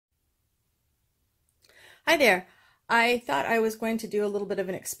Hi there. I thought I was going to do a little bit of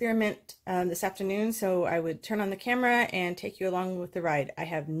an experiment this afternoon, so I would turn on the camera and take you along with the ride. I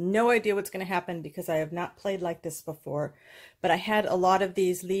have no idea what's going to happen because I have not played like this before, but I had a lot of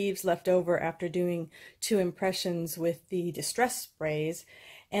these leaves left over after doing 2 impressions with the distress sprays,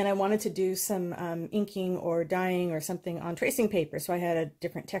 and I wanted to do some inking or dyeing or something on tracing paper, so I had a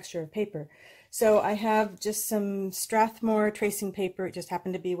different texture of paper. So I have just some Strathmore tracing paper. It just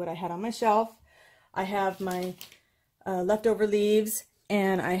happened to be what I had on my shelf. I have my leftover leaves,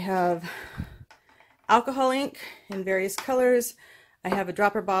 and I have alcohol ink in various colors. I have a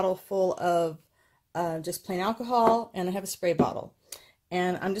dropper bottle full of just plain alcohol, and I have a spray bottle.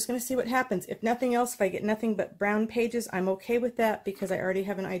 And I'm just going to see what happens. If nothing else, if I get nothing but brown pages, I'm okay with that because I already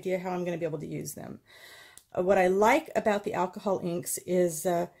have an idea how I'm going to be able to use them. What I like about the alcohol inks is,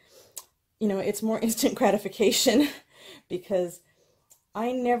 it's more instant gratification because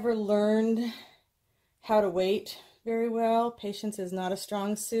I never learned how to wait very well. Patience is not a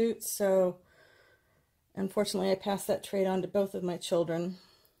strong suit, so unfortunately I passed that trait on to both of my children.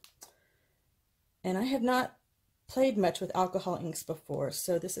 And I have not played much with alcohol inks before,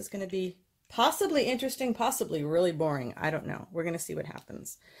 so this is going to be possibly interesting, possibly really boring. I don't know. We're going to see what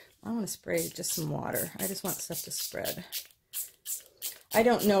happens. I want to spray just some water. I just want stuff to spread. I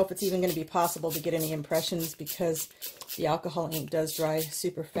don't know if it's even going to be possible to get any impressions because the alcohol ink does dry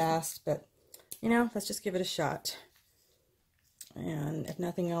super fast, but let's just give it a shot. And if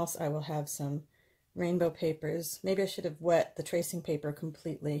nothing else, I will have some rainbow papers. Maybe I should have wet the tracing paper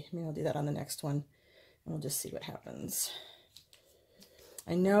completely. Maybe I'll do that on the next one, and we'll just see what happens.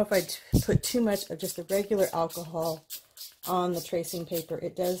 I know if I put too much of just the regular alcohol on the tracing paper,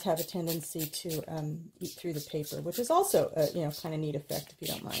 it does have a tendency to eat through the paper, which is also a kind of neat effect if you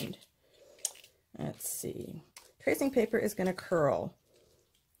don't mind. Let's see. Tracing paper is going to curl.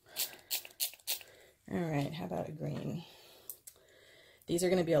 All right, how about a green? These are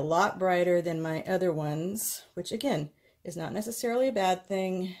going to be a lot brighter than my other ones, which again is not necessarily a bad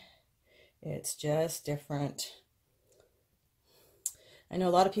thing. It's just different. I know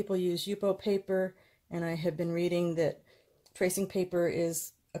a lot of people use Yupo paper, and I have been reading that tracing paper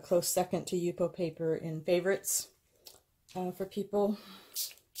is a close second to Yupo paper in favorites for people.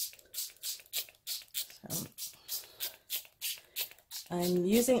 So I'm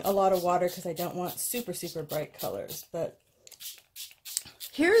using a lot of water because I don't want super, super bright colors, but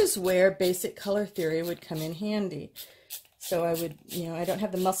here's where basic color theory would come in handy. So I would, I don't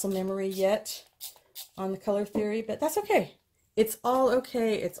have the muscle memory yet on the color theory, but that's okay. It's all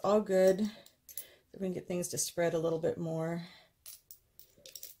okay. It's all good. We're going to get things to spread a little bit more.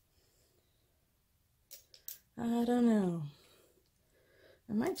 I don't know.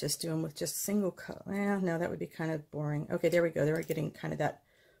 I might just do them with just single color. No, that would be kind of boring. Okay, there we go. They were getting kind of that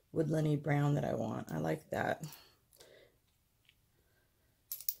woodlandy brown that I want. I like that.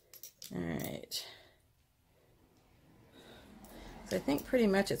 All right. So I think pretty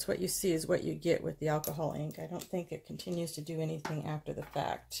much it's what you see is what you get with the alcohol ink. I don't think it continues to do anything after the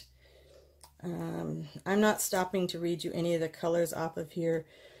fact. I'm not stopping to read you any of the colors off of here.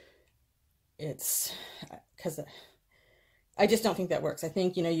 It's because I just don't think that works. I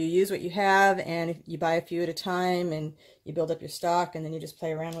think, you use what you have and you buy a few at a time and you build up your stock and then you just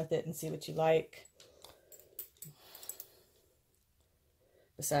play around with it and see what you like.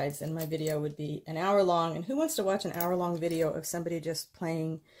 Besides, then my video would be an hour long, and who wants to watch an hour-long video of somebody just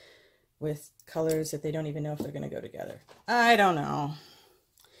playing with colors that they don't even know if they're going to go together? I don't know.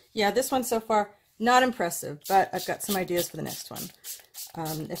 Yeah, this one so far, not impressive, but I've got some ideas for the next one.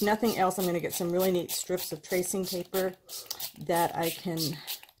 If nothing else, I'm going to get some really neat strips of tracing paper that I can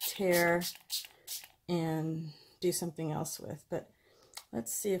tear and do something else with. But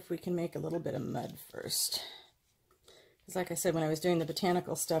let's see if we can make a little bit of mud first. Because like I said, when I was doing the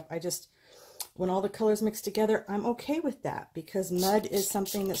botanical stuff, when all the colors mix together, I'm okay with that because mud is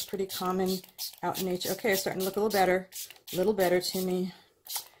something that's pretty common out in nature. Okay, it's starting to look a little better to me.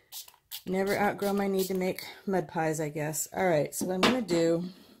 Never outgrow my need to make mud pies, I guess. All right, so what I'm going to do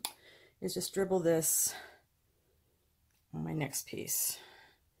is just dribble this on my next piece.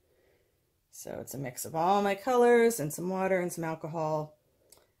 So it's a mix of all my colors and some water and some alcohol.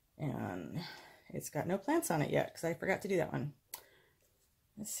 And it's got no plants on it yet because I forgot to do that one.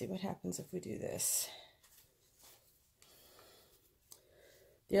 Let's see what happens if we do this.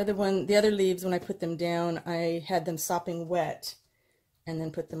 The other leaves, when I put them down, I had them sopping wet and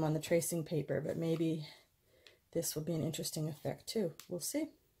then put them on the tracing paper, but maybe this will be an interesting effect too. We'll see.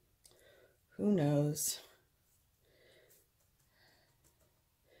 Who knows?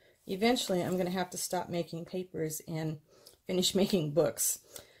 Eventually, I'm going to have to stop making papers and finish making books.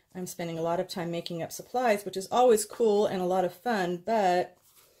 I'm spending a lot of time making up supplies, which is always cool and a lot of fun, but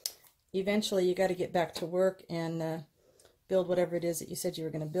eventually you got to get back to work and build whatever it is that you said you were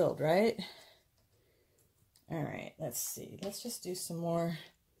going to build, right? All right, let's see. Let's just do some more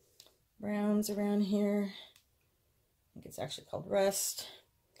browns around here. I think it's actually called rust.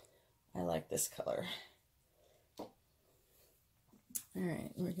 I like this color. All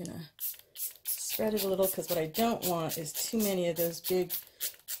right, we're going to spread it a little because what I don't want is too many of those big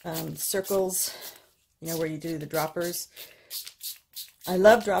circles, you know, where you do the droppers. I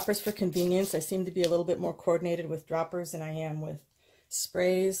love droppers for convenience. I seem to be a little bit more coordinated with droppers than I am with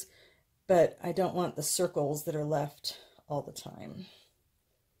sprays, but I don't want the circles that are left all the time.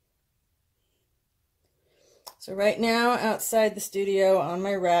 So right now outside the studio on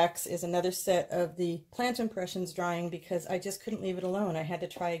my racks is another set of the Plant Impressions drying because I just couldn't leave it alone. I had to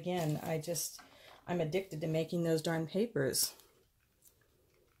try again. I'm addicted to making those darn papers.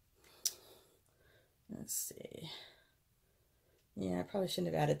 Let's see. Yeah, I probably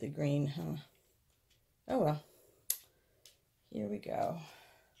shouldn't have added the green, huh? Oh well. Here we go.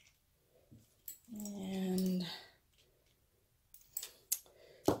 And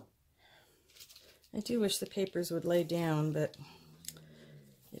I do wish the papers would lay down, but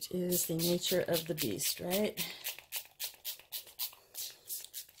it is the nature of the beast, right?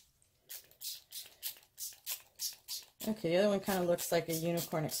 Okay, the other one kind of looks like a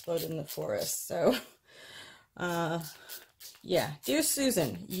unicorn exploded in the forest. So, yeah. Dear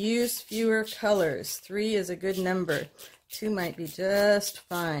Susan, use fewer colors. 3 is a good number. 2 might be just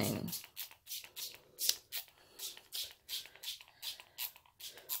fine.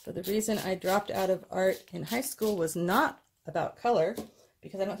 So the reason I dropped out of art in high school was not about color,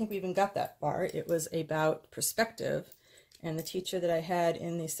 because I don't think we even got that far. It was about perspective. And the teacher that I had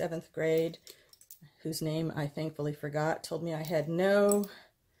in the 7th grade, whose name I thankfully forgot, told me I had no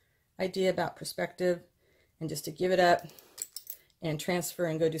idea about perspective and just to give it up and transfer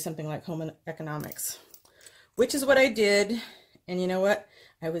and go do something like home economics, which is what I did. And you know what?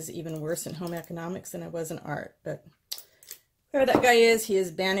 I was even worse in home economics than I was in art. But whoever that guy is, he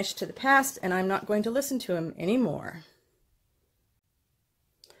is banished to the past, and I'm not going to listen to him anymore.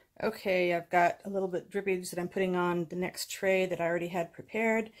 Okay, I've got a little bit drippage that I'm putting on the next tray that I already had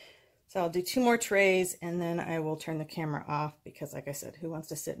prepared. So I'll do 2 more trays and then I will turn the camera off because, like I said, who wants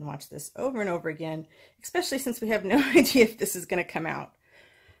to sit and watch this over and over again, especially since we have no idea if this is going to come out.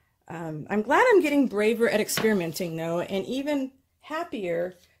 I'm glad I'm getting braver at experimenting, though, and even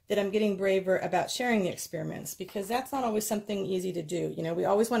happier that I'm getting braver about sharing the experiments, because that's not always something easy to do. You know, we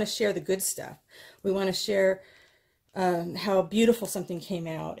always want to share the good stuff. We want to share how beautiful something came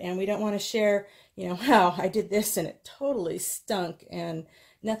out, and we don't want to share, you know, how I did this and it totally stunk and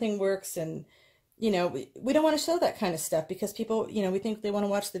nothing works, and you know, we don't want to show that kind of stuff because people, you know, we think they want to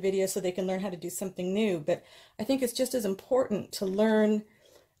watch the video so they can learn how to do something new. But I think it's just as important to learn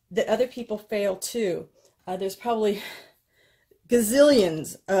that other people fail too. There's probably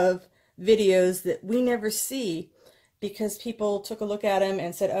gazillions of videos that we never see because people took a look at them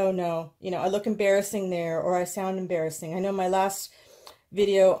and said, oh no, you know, I look embarrassing there, or I sound embarrassing. I know my last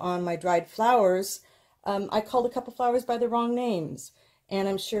video on my dried flowers, I called a couple flowers by the wrong names. And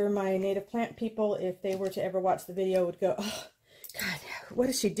I'm sure my native plant people, if they were to ever watch the video, would go, oh, God, what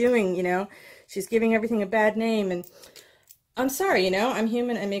is she doing? You know, she's giving everything a bad name. And I'm sorry, you know, I'm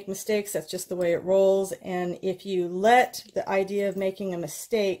human. I make mistakes. That's just the way it rolls. And if you let the idea of making a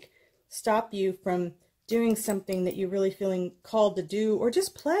mistake stop you from doing something that you're really feeling called to do, or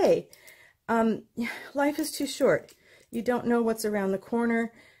just play, life is too short. You don't know what's around the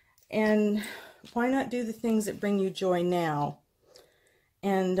corner. And why not do the things that bring you joy now?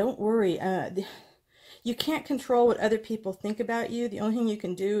 And don't worry, you can't control what other people think about you. The only thing you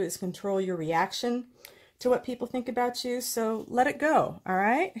can do is control your reaction to what people think about you. So let it go, all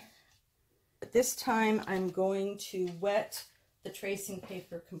right? But this time I'm going to wet the tracing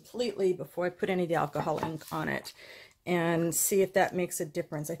paper completely before I put any of the alcohol ink on it and see if that makes a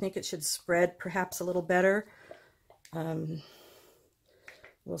difference. I think it should spread perhaps a little better.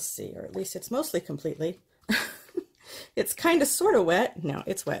 We'll see, or at least it's mostly completely. It's kind of sort of wet. No,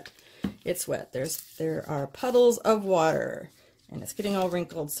 it's wet. It's wet. There are puddles of water, and it's getting all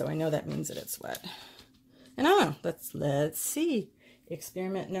wrinkled, so I know that means that it's wet. And I don't know. Let's see.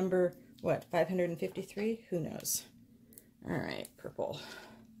 Experiment number, what, 553? Who knows? All right, purple.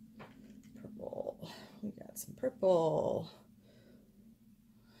 Purple. We got some purple.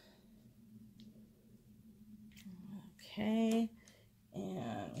 Okay,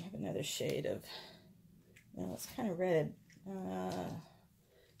 and we have another shade of, well, it's kind of red.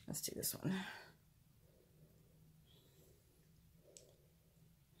 Let's do this one.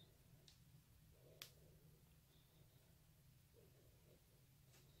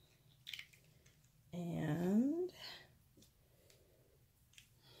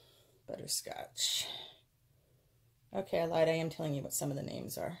 butterscotch. Okay, I lied. I am telling you what some of the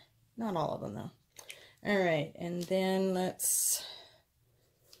names are. Not all of them, though. All right, and then let's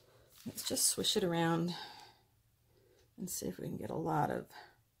just swish it around and see if we can get a lot of,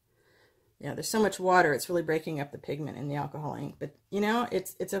 yeah, there's so much water, it's really breaking up the pigment in the alcohol ink, but you know,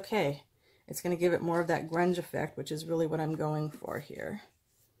 it's okay. It's going to give it more of that grunge effect, which is really what I'm going for here.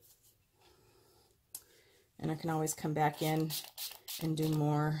 And I can always come back in and do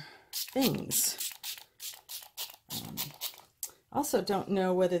more things. Also don't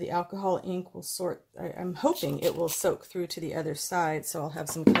know whether the alcohol ink will sort, I'm hoping it will soak through to the other side, so I'll have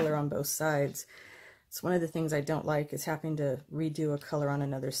some color on both sides. It's one of the things I don't like, is having to redo a color on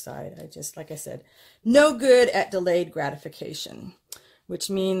another side. I just, like I said, no good at delayed gratification, which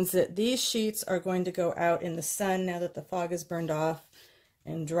means that these sheets are going to go out in the sun now that the fog is burned off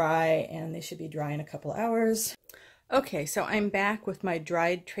and dry, and they should be dry in a couple hours. Okay, so I'm back with my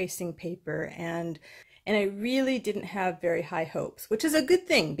dried tracing paper, and I really didn't have very high hopes, which is a good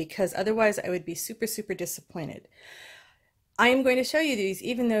thing because otherwise I would be super, super disappointed. I am going to show you these,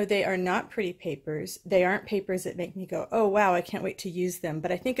 even though they are not pretty papers. They aren't papers that make me go, oh wow, I can't wait to use them.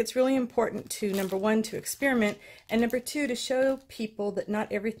 But I think it's really important to, number one, to experiment, and number two, to show people that not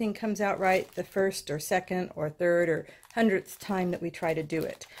everything comes out right the first or second or third or 100th time that we try to do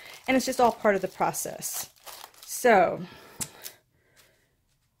it. And it's just all part of the process. So,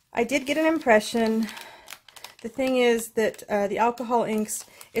 I did get an impression. The thing is that the alcohol inks,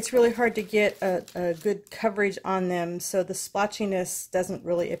 it's really hard to get a good coverage on them, so the splotchiness doesn't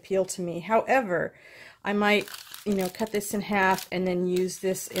really appeal to me. However, I might, you know, cut this in half and then use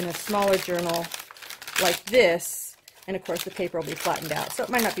this in a smaller journal like this, and of course the paper will be flattened out, so it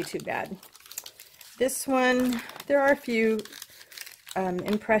might not be too bad. This one, there are a few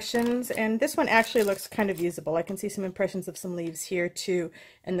impressions, and this one actually looks kind of usable. I can see some impressions of some leaves here too,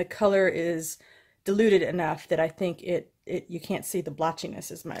 and the color is diluted enough that I think you can't see the blotchiness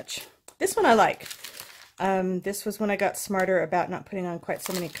as much. This one I like. This was when I got smarter about not putting on quite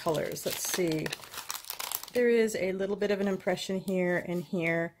so many colors. Let's see. There is a little bit of an impression here and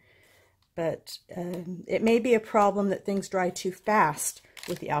here, but it may be a problem that things dry too fast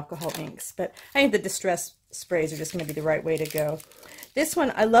with the alcohol inks, but I think the distress sprays are just going to be the right way to go. This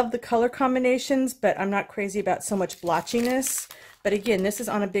one, I love the color combinations, but I'm not crazy about so much blotchiness. But again, this is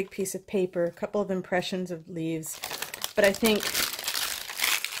on a big piece of paper, a couple of impressions of leaves. But I think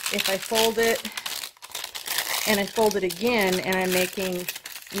if I fold it and I fold it again and I'm making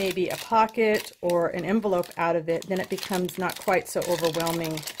maybe a pocket or an envelope out of it, then it becomes not quite so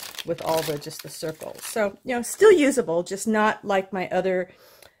overwhelming with all the just the circles. So, you know, still usable, just not like my other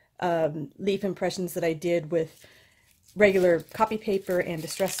leaf impressions that I did with regular copy paper and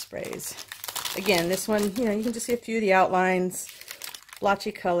distress sprays. Again, this one, you know, you can just see a few of the outlines,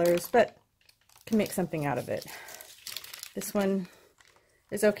 blotchy colors, but can make something out of it. This one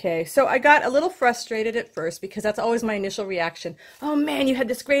is okay. So I got a little frustrated at first because that's always my initial reaction. Oh man, you had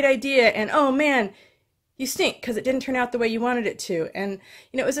this great idea, and oh man, you stink because it didn't turn out the way you wanted it to. And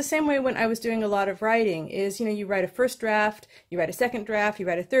you know, it was the same way when I was doing a lot of writing. Is, you know, you write a first draft, you write a second draft, you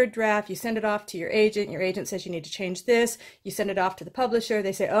write a third draft, you send it off to your agent says you need to change this, you send it off to the publisher,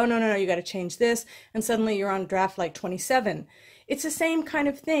 they say, oh no, no, no, you got to change this, and suddenly you're on draft like 27. It's the same kind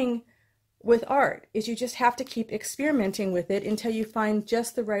of thing with art, is you just have to keep experimenting with it until you find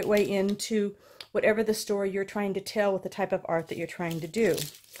just the right way into whatever the story you're trying to tell with the type of art that you're trying to do.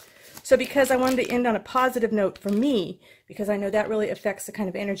 So because I wanted to end on a positive note for me, because I know that really affects the kind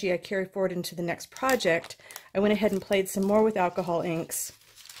of energy I carry forward into the next project, I went ahead and played some more with alcohol inks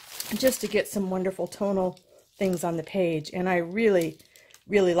just to get some wonderful tonal things on the page. And I really,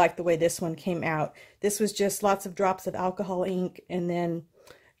 really like the way this one came out. This was just lots of drops of alcohol ink and then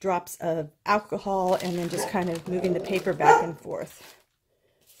drops of alcohol and then just kind of moving the paper back and forth.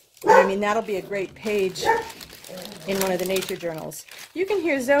 I mean, that'll be a great page in one of the nature journals. You can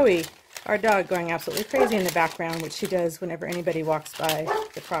hear Zoe, our dog, going absolutely crazy in the background, which she does whenever anybody walks by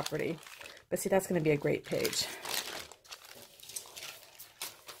the property. But see, that's going to be a great page.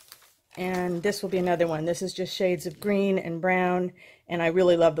 And this will be another one. This is just shades of green and brown, and I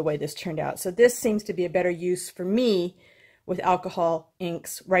really love the way this turned out. So this seems to be a better use for me with alcohol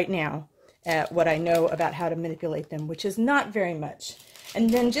inks right now at what I know about how to manipulate them, which is not very much. And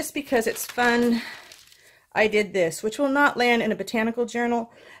then just because it's fun, I did this, which will not land in a botanical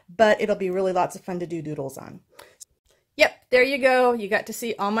journal, but it'll be really lots of fun to do doodles on. Yep, there you go. You got to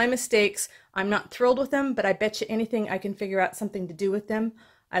see all my mistakes. I'm not thrilled with them, but I bet you anything I can figure out something to do with them.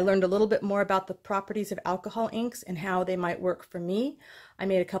 I learned a little bit more about the properties of alcohol inks and how they might work for me. I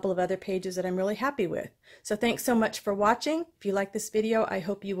made a couple of other pages that I'm really happy with. So thanks so much for watching. If you like this video, I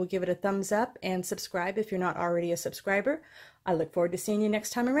hope you will give it a thumbs up and subscribe if you're not already a subscriber. I look forward to seeing you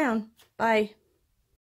next time around. Bye.